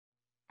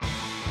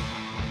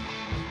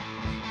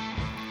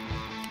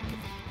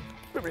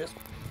Whatever it is.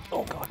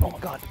 Oh God, oh my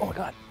God, oh my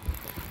God.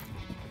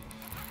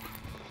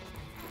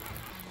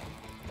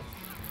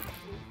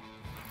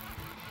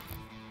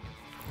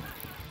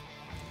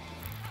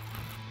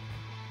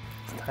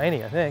 It's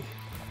tiny, I think.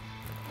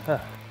 I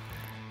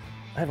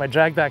had my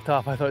drag back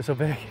top, I thought it was so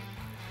big.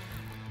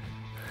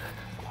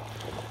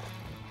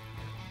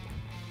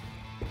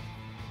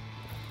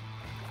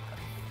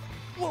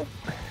 Whoa.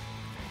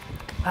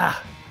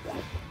 Ah,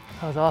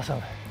 that was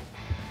awesome.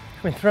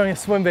 I've been throwing a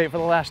swim bait for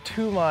the last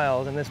 2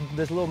 miles and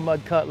this little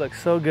mud cut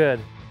looks so good.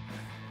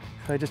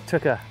 So I just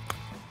took one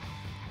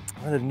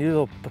of the new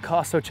little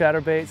Picasso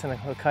chatterbaits and a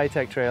little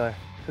Keitech trailer.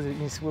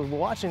 Because we're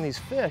watching these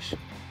fish.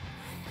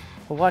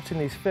 We're watching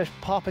these fish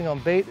popping on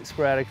bait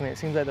sporadically. It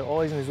seems like they're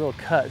always in these little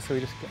cuts. So we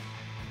just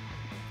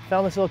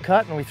found this little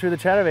cut and we threw the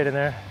chatterbait in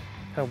there.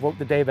 Kind of woke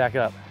the day back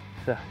up.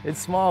 So it's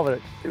small, but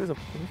it was a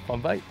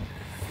fun bite.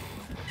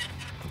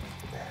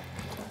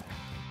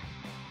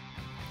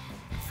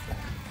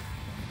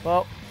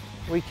 Well,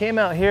 we came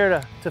out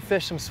here to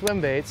fish some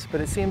swim baits,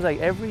 but it seems like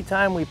every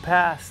time we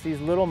pass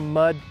these little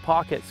mud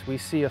pockets, we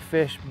see a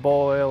fish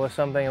boil or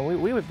something, and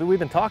we've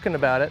been talking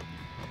about it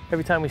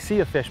every time we see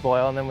a fish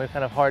boil, and then we're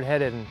kind of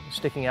hard-headed and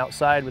sticking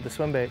outside with the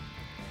swim bait.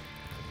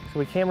 So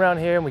we came around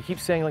here and we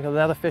keep seeing like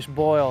another fish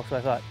boil, so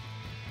I thought,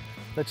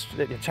 let's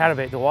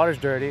chatterbait, the water's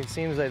dirty. It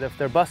seems like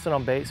they're busting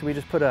on bait, so I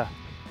just put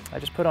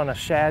on a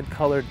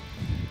shad-colored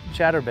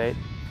chatterbait,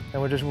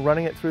 and we're just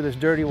running it through this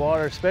dirty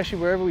water, especially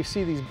wherever we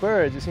see these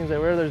birds. It seems like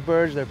wherever there's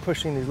birds, they're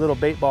pushing these little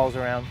bait balls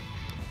around.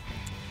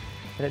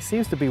 And it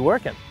seems to be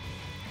working.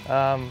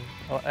 And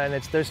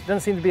there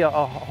doesn't seem to be a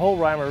whole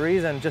rhyme or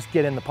reason, just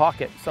get in the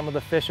pocket. Some of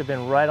the fish have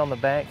been right on the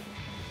bank,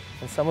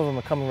 and some of them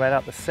are coming right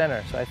out the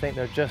center. So I think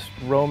they're just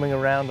roaming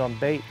around on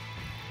bait.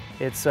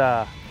 It's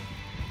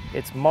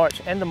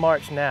March, end of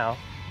March now,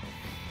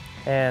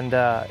 and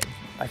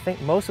I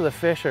think most of the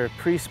fish are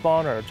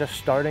pre-spawn or just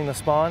starting to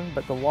spawn,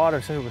 but the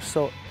water, since it was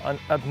so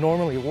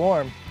abnormally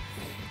warm,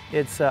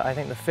 I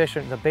think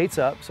the bait's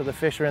up, so the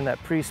fish are in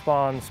that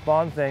pre-spawn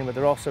spawn thing, but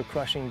they're also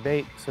crushing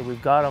bait, so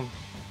we've got them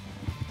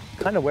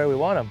kind of where we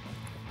want them.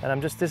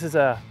 And this is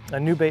a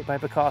new bait by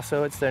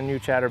Picasso. It's their new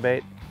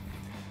chatterbait.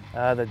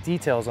 The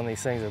details on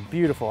these things are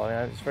beautiful. I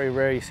mean, it's very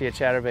rare you see a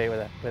chatterbait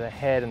with a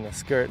head and the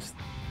skirts.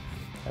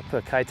 I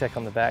put a Keitech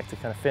on the back to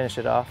kind of finish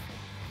it off.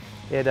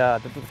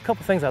 The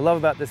couple things I love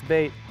about this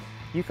bait,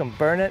 you can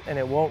burn it and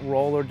it won't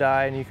roll or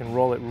die, and you can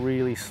roll it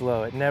really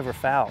slow. It never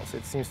fouls.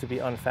 It seems to be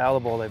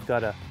unfallible. They've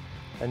got a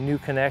new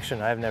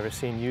connection I've never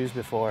seen used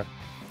before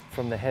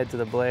from the head to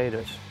the blade,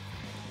 which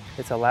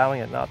it's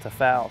allowing it not to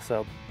foul.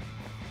 So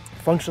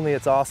functionally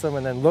it's awesome,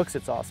 and then looks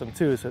it's awesome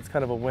too, so it's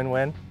kind of a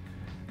win-win.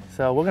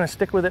 So we're going to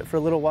stick with it for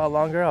a little while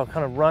longer. I'll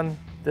kind of run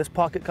this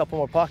pocket, couple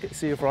more pockets,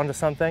 see if we're onto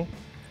something.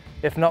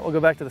 If not, we'll go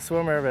back to the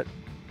swimmer, but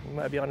we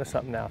might be onto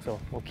something now, so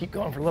we'll keep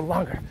going for a little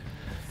longer.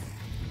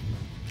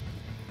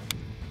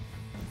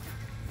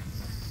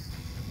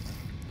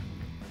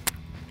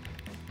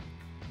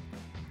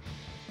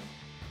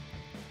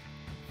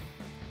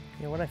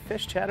 You know, when I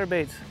fish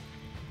chatterbaits,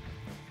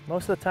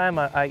 most of the time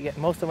I get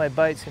most of my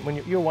bites when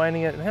you're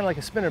winding it, kind of like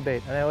a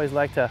spinnerbait, and I always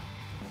like to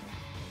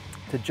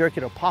jerk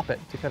it or pop it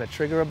to kind of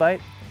trigger a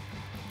bite.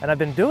 And I've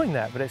been doing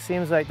that, but it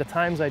seems like the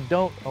times I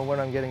don't are when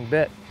I'm getting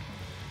bit.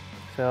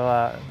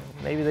 So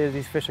maybe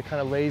these fish are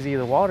kind of lazy.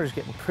 The water's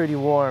getting pretty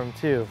warm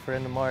too. For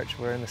end of March,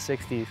 we're in the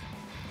 60s.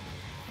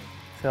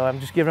 So I'm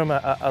just giving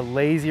them a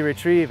lazy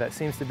retrieve. That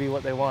seems to be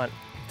what they want.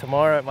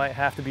 Tomorrow it might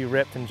have to be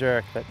ripped and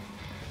jerked, but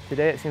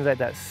today it seems like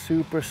that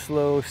super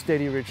slow,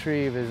 steady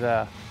retrieve is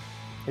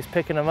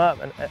picking them up.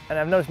 And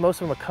I've noticed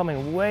most of them are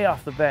coming way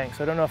off the bank,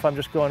 so I don't know if I'm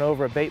just going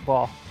over a bait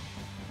ball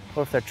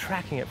or if they're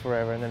tracking it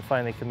forever and then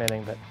finally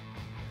committing, but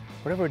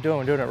whatever we're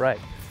doing it right.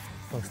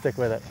 We'll stick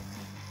with it.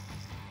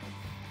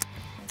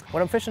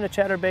 When I'm fishing a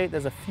chatterbait,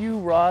 there's a few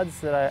rods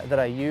that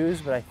I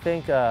use, but I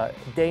think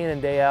day in and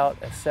day out,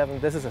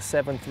 this is a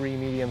 7.3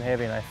 medium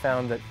heavy, and I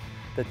found that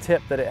the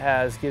tip that it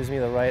has gives me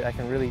the right, I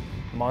can really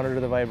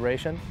monitor the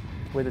vibration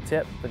with the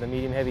tip, with the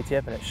medium heavy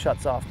tip, and it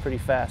shuts off pretty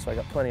fast, so I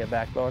got plenty of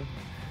backbone.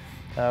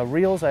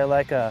 Reels, I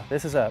like,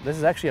 this is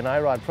actually an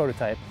IRod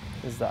prototype.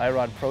 This is the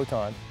IRod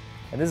Proton,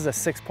 and this is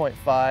a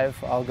 6.5.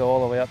 I'll go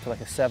all the way up to like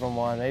a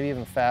 7.1, maybe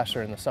even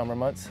faster in the summer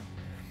months.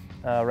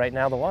 Right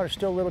now the water's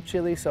still a little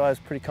chilly, so I was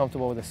pretty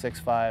comfortable with a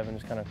 6.5 and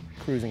just kind of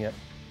cruising it.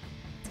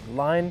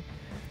 Line,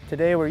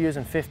 today we're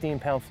using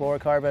 15-pound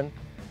fluorocarbon.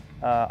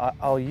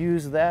 I'll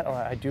use that, or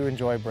I do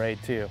enjoy braid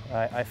too.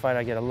 I find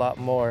I get a lot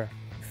more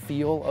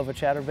feel of a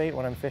chatterbait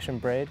when I'm fishing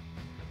braid.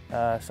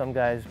 Some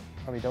guys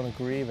probably don't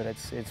agree, but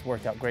it's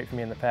worked out great for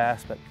me in the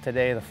past, but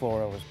today the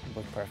fluoro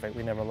was perfect.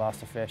 We never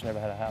lost a fish, never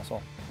had a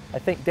hassle. I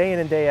think day in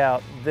and day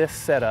out, this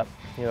setup,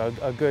 you know,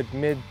 a good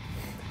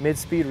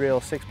mid-speed reel,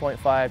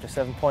 6.5 to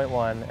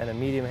 7.1, and a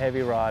medium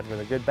heavy rod with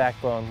a good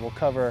backbone will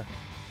cover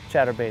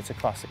chatterbaits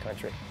across the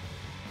country.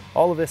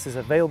 All of this is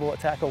available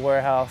at Tackle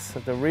Warehouse.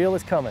 The reel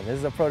is coming. This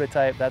is a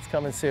prototype, that's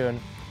coming soon.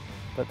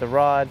 But the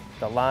rod,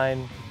 the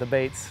line, the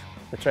baits,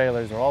 the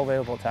trailers are all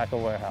available at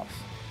Tackle Warehouse.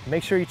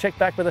 Make sure you check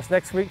back with us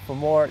next week for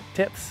more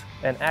tips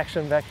and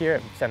action back here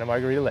at Santa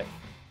Margarita Lake.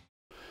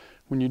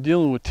 when you're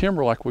dealing with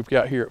timber like we've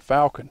got here at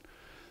Falcon,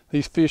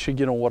 these fish should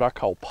get on what I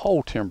call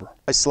pole timber.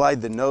 I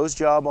slide the nose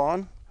job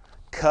on,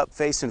 cup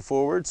facing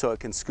forward so it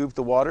can scoop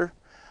the water.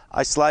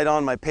 I slide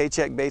on my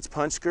Paycheck Baits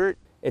punch skirt.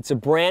 It's a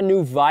brand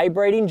new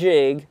vibrating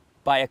jig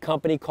by a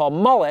company called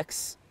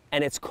Mullix,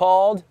 and it's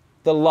called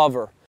the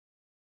Lover.